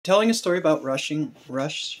telling a story about Russian.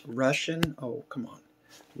 Oh, come on,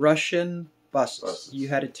 Russian buses. You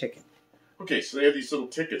had a ticket. Okay, so they had these little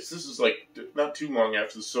tickets. This is like not too long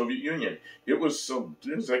after the Soviet Union. It was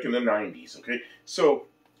like in the 90s. Okay, so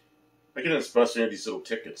I get on this bus and they had these little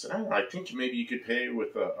tickets, and I don't know, I think maybe you could pay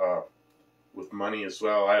with money as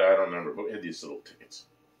well. I don't remember, but we had these little tickets.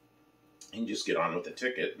 And you just get on with the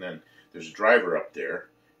ticket, and then there's a driver up there,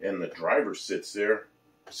 and the driver sits there,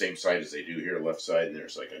 same side as they do here, left side, and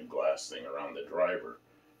there's like a glass thing around the driver.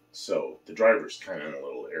 So the driver's kind of in a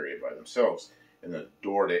little area by themselves, and the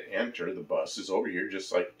door to enter the bus is over here,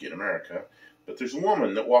 just like in America. But there's a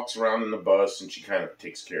woman that walks around in the bus, and she kind of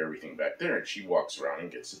takes care of everything back there, and she walks around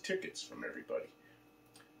and gets the tickets from everybody.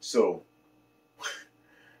 So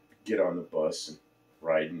get on the bus and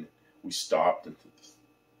ride, and we stopped, and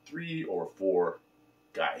 3 or 4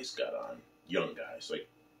 guys got on, young guys, like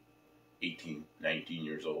 18, 19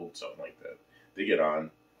 years old, something like that. They get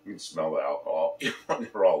on, you can smell the alcohol,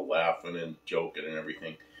 they're all laughing and joking and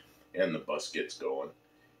everything, and the bus gets going,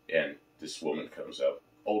 and this woman comes up,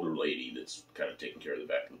 older lady that's kind of taking care of the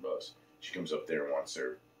back of the bus. She comes up there and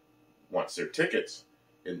wants their tickets,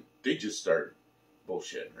 and they just start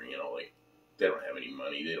bullshitting her, like they don't have any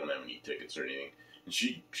money, they don't have any tickets or anything, and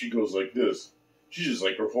she goes like this. She just,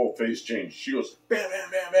 like, her whole face changed. She goes, bam,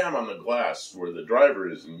 bam, bam, bam, on the glass where the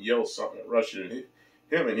driver is, and yells something at Russian and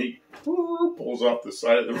him, and he pulls off the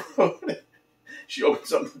side of the road. She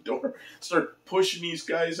opens up the door, started pushing these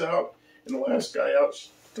guys out, and the last guy out, she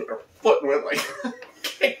took her foot and went like,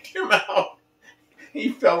 kicked him out. He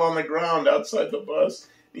fell on the ground outside the bus.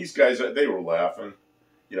 These guys, they were laughing,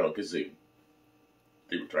 because they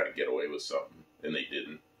were trying to get away with something, and they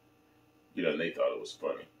didn't, and they thought it was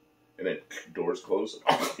funny. And then doors close, and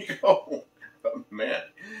off we go. Oh, man,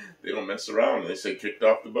 they don't mess around. They say kicked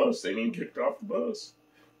off the bus. They mean kicked off the bus.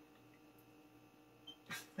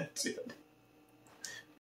 That's it.